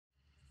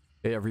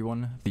Hey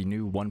everyone, the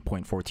new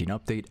 1.14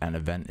 update and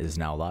event is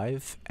now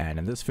live, and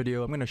in this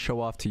video I'm going to show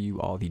off to you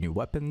all the new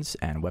weapons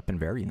and weapon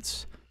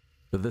variants.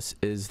 So this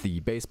is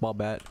the baseball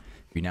bat.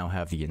 We now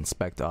have the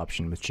inspect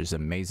option, which is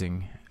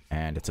amazing,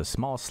 and it's a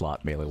small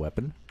slot melee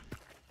weapon.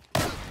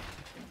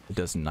 It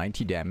does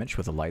 90 damage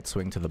with a light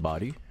swing to the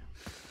body.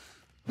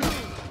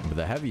 With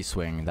a heavy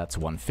swing, that's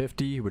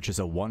 150, which is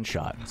a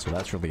one-shot, so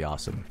that's really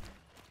awesome.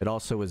 It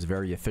also is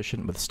very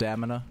efficient with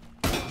stamina.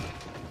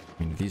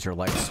 I mean, these are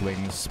light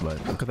swings,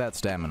 but look at that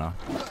stamina.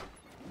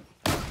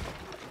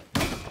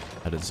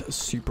 That is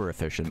super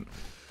efficient.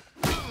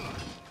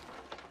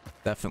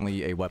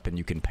 Definitely a weapon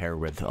you can pair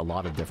with a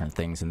lot of different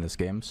things in this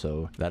game,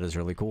 so that is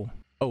really cool.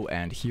 Oh,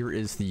 and here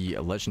is the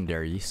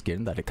legendary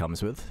skin that it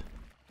comes with.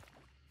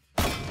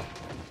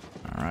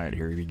 Alright,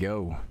 here we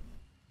go.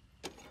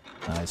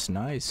 Nice,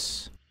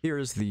 nice. Here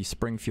is the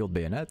Springfield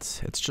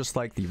Bayonet. It's just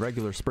like the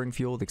regular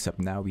Springfield, except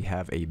now we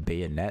have a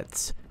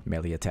bayonet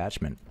melee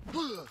attachment.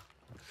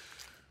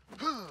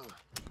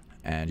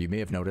 And you may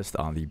have noticed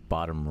on the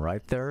bottom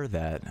right there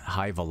that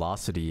high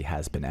velocity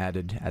has been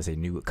added as a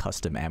new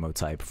custom ammo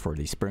type for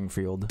the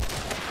Springfield.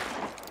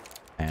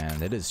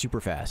 And it is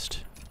super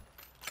fast.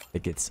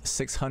 It gets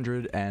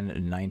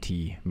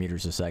 690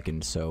 meters a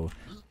second, so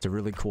it's a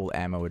really cool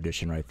ammo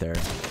addition right there.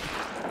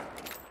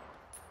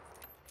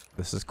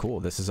 This is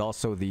cool. This is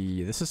also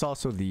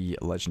the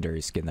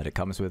legendary skin that it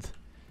comes with.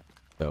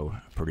 So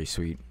pretty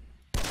sweet.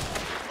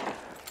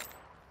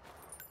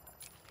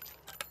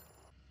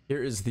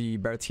 Here is the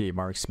Berthier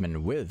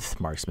Marksman with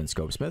Marksman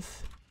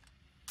Scopesmith.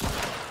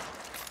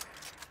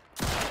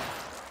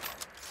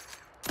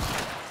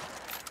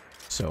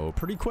 So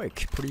pretty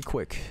quick, pretty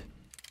quick.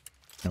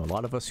 You know, a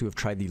lot of us who have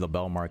tried the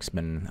Label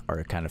Marksman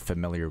are kind of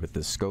familiar with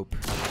this scope.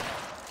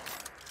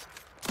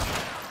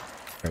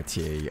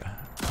 Berthier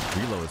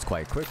reloads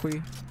quite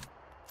quickly.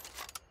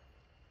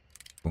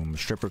 Boom,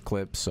 stripper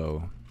clip,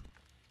 so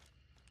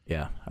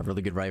yeah, a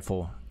really good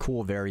rifle.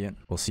 Cool variant.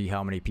 We'll see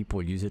how many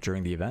people use it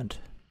during the event.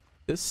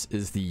 This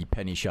is the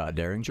Pennyshot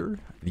Derringer,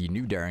 the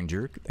new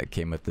Derringer that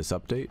came with this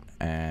update,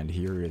 and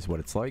here is what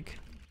it's like.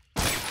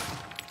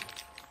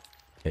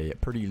 A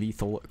pretty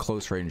lethal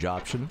close-range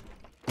option.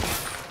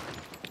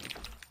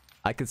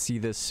 I could see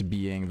this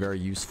being very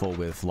useful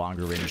with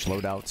longer-range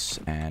loadouts,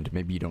 and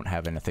maybe you don't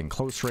have anything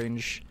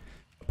close-range,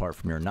 apart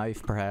from your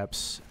knife,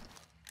 perhaps.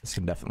 This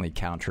can definitely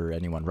counter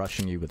anyone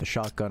rushing you with a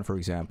shotgun, for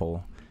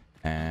example.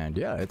 And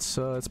yeah, it's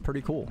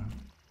pretty cool.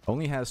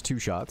 Only has 2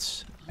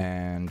 shots,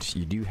 and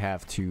you do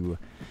have to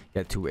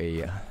get to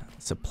a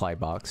supply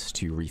box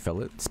to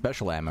refill it.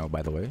 Special ammo,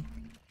 by the way.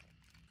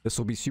 This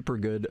will be super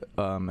good,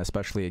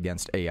 especially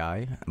against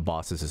AI,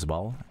 bosses as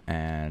well.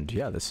 And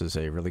yeah, this is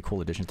a really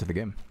cool addition to the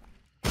game.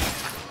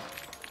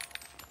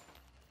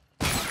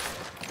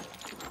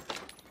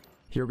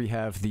 Here we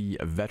have the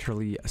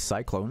Vetterli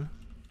Cyclone.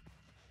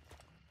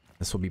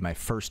 This will be my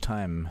first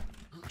time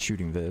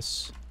shooting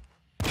this.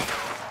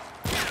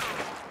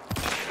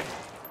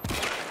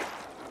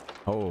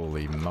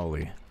 Holy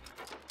moly.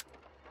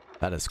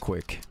 That is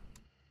quick.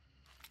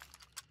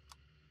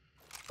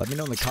 Let me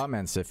know in the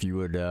comments if you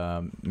would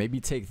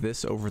maybe take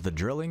this over the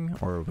drilling,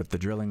 or would the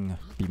drilling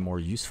be more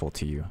useful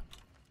to you?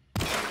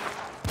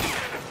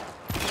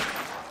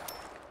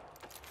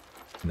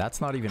 That's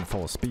not even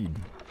full speed.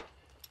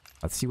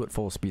 Let's see what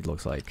full speed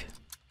looks like.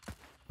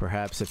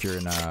 Perhaps if you're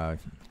in a,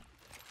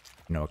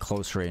 you know, a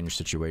close range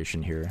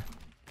situation here.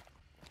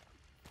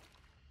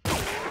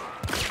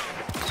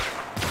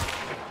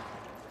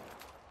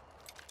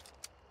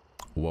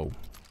 Whoa.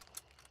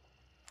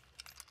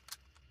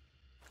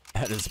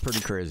 That is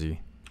pretty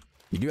crazy.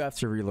 You do have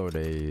to reload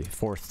a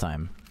 4th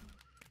time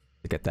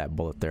to get that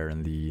bullet there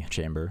in the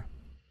chamber.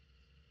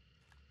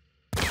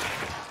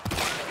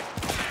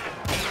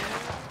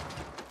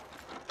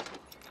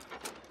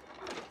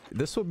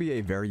 This will be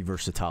a very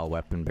versatile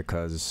weapon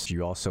because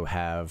you also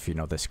have, you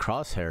know, this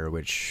crosshair,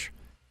 which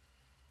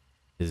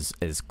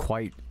is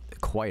quite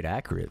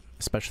accurate,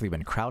 especially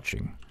when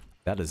crouching.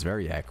 That is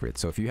very accurate.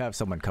 So if you have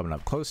someone coming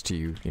up close to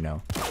you, you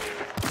know,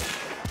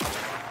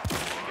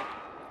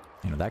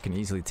 that can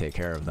easily take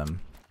care of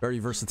them. Very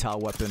versatile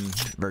weapon,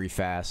 very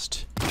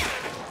fast,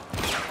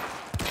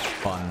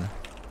 fun.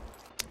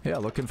 Yeah,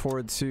 looking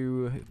forward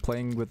to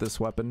playing with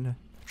this weapon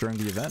during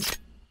the event.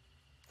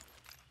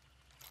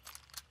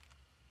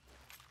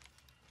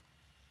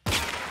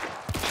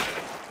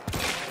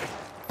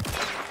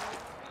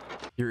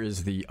 Here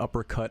is the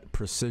Uppercut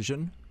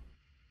Precision.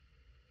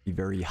 The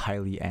very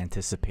highly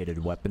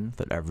anticipated weapon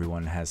that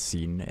everyone has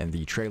seen in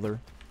the trailer.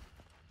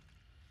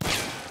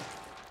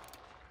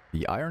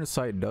 The iron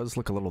sight does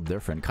look a little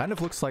different. Kind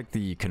of looks like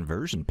the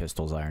conversion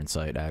pistol's iron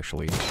sight,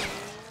 actually.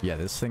 Yeah,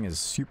 this thing is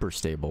super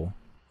stable.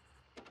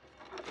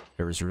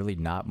 There is really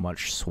not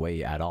much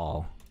sway at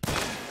all.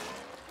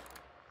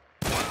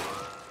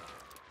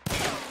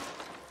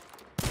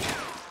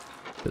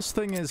 This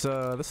thing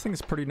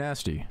is pretty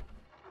nasty.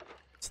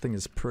 This thing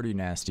is pretty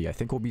nasty. I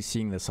think we'll be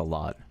seeing this a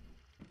lot.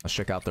 Let's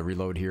check out the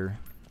reload here.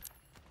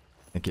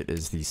 I think it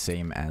is the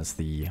same as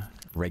the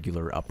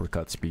regular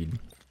uppercut speed.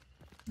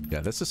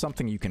 Yeah, this is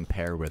something you can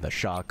pair with a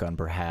shotgun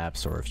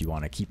perhaps, or if you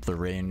want to keep the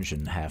range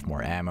and have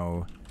more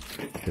ammo.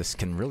 This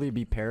can really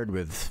be paired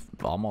with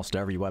almost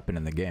every weapon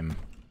in the game.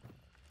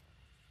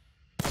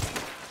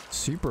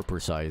 Super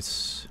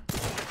precise.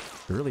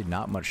 Really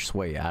not much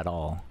sway at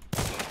all.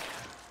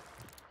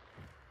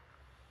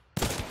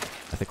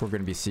 I think we're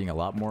going to be seeing a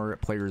lot more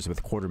players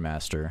with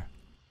Quartermaster.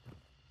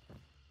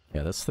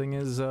 Yeah, this thing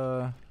is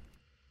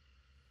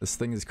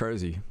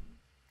crazy.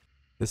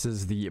 This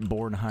is the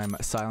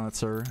Bornheim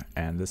Silencer,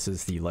 and this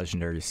is the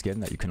legendary skin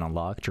that you can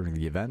unlock during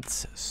the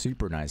events.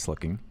 Super nice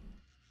looking.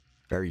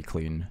 Very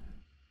clean.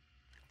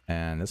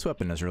 And this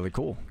weapon is really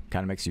cool.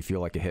 Kind of makes you feel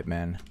like a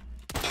hitman.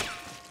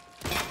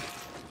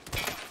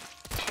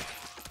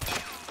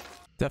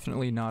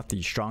 Definitely not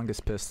the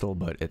strongest pistol,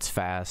 but it's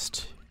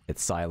fast,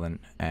 it's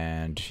silent,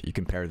 and you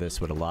can pair this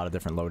with a lot of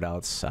different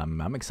loadouts.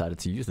 I'm excited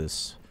to use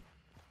this.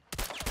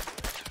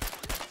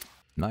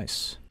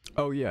 Nice.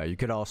 Oh yeah, you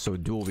could also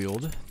dual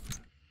wield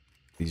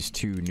these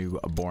two new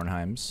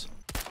Bornheims.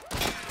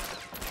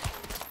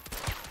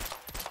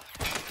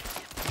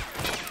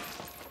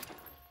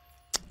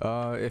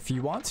 If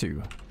you want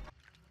to.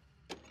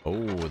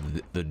 Oh,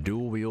 the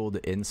dual wield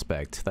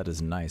inspect. That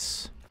is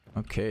nice.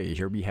 Okay,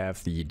 here we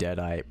have the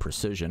Deadeye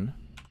Precision.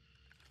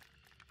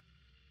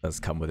 Does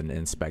come with an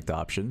inspect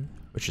option,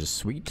 which is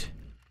sweet.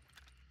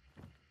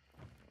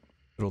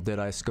 Little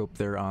Deadeye scope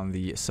there on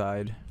the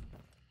side.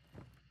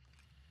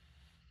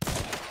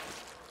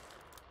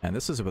 And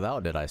this is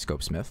without Deadeye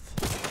Scope Smith.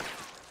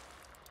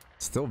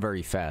 Still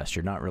very fast.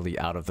 You're not really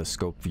out of the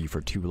scope view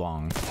for too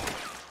long.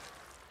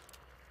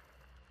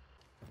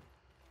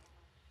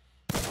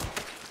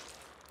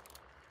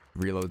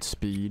 Reload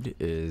speed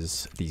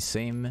is the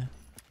same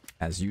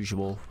as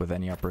usual with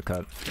any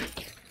uppercut.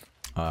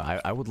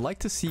 I would like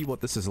to see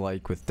what this is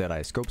like with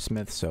Deadeye Scope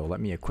Smith, so let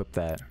me equip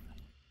that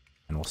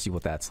and we'll see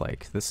what that's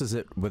like. This is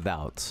it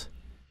without.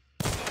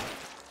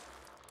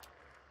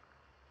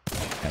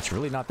 That's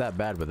really not that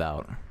bad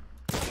without.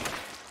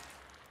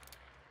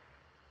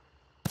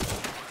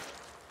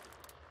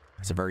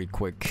 It's a very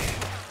quick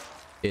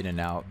in and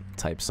out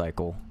type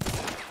cycle.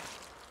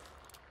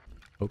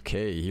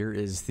 Okay, here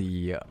is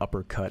the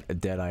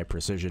Uppercut Deadeye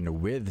Precision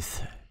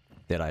with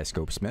Deadeye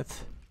Scope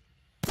Smith.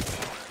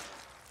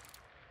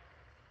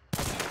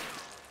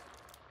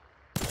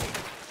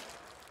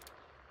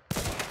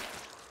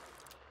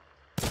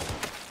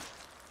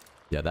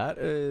 Yeah, that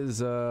is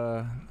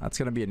that's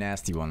gonna be a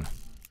nasty one.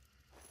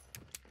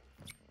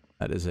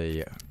 That is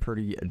a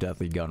pretty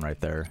deadly gun right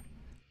there.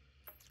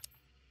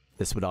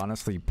 This would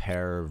honestly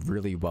pair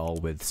really well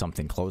with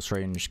something close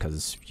range,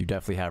 because you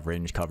definitely have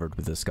range covered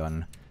with this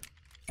gun.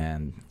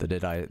 And the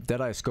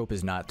Deadeye scope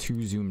is not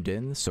too zoomed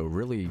in, so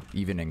really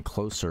even in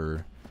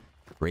closer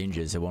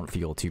ranges it won't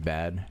feel too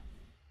bad.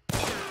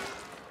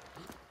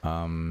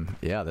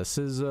 Yeah, this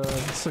is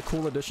a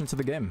cool addition to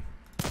the game.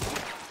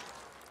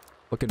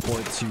 Looking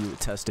forward to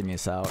testing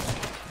this out.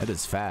 It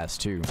is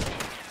fast too.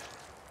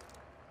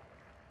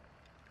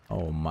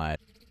 Oh my.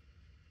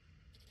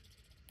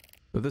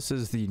 So this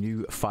is the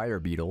new Fire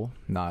Beetle.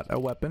 Not a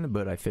weapon,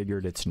 but I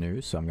figured it's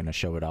new, so I'm going to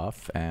show it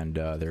off. And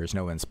there's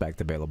no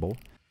inspect available.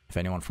 If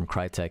anyone from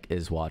Crytek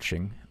is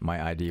watching,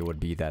 my idea would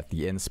be that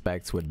the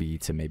inspect would be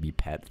to maybe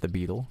pet the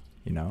Beetle.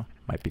 You know,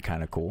 might be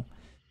kind of cool.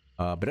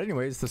 But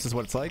anyways, this is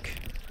what it's like.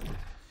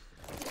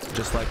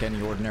 Just like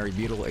any ordinary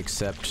Beetle,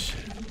 except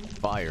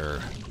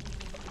fire.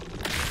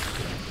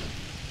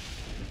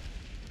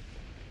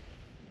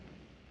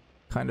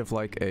 Kind of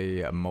like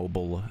a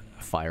mobile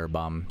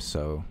firebomb,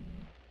 so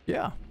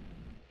yeah.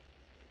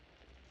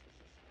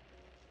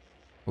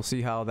 We'll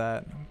see how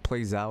that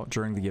plays out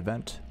during the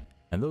event.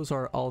 And those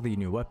are all the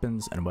new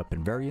weapons and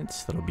weapon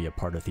variants that'll be a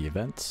part of the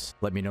events.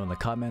 Let me know in the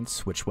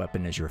comments which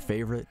weapon is your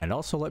favorite, and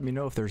also let me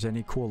know if there's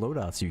any cool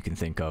loadouts you can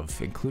think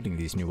of, including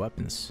these new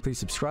weapons. Please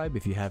subscribe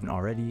if you haven't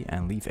already,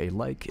 and leave a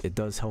like. It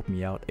does help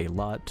me out a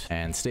lot.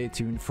 And stay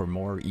tuned for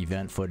more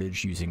event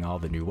footage using all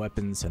the new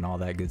weapons and all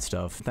that good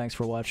stuff. Thanks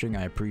for watching,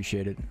 I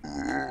appreciate it.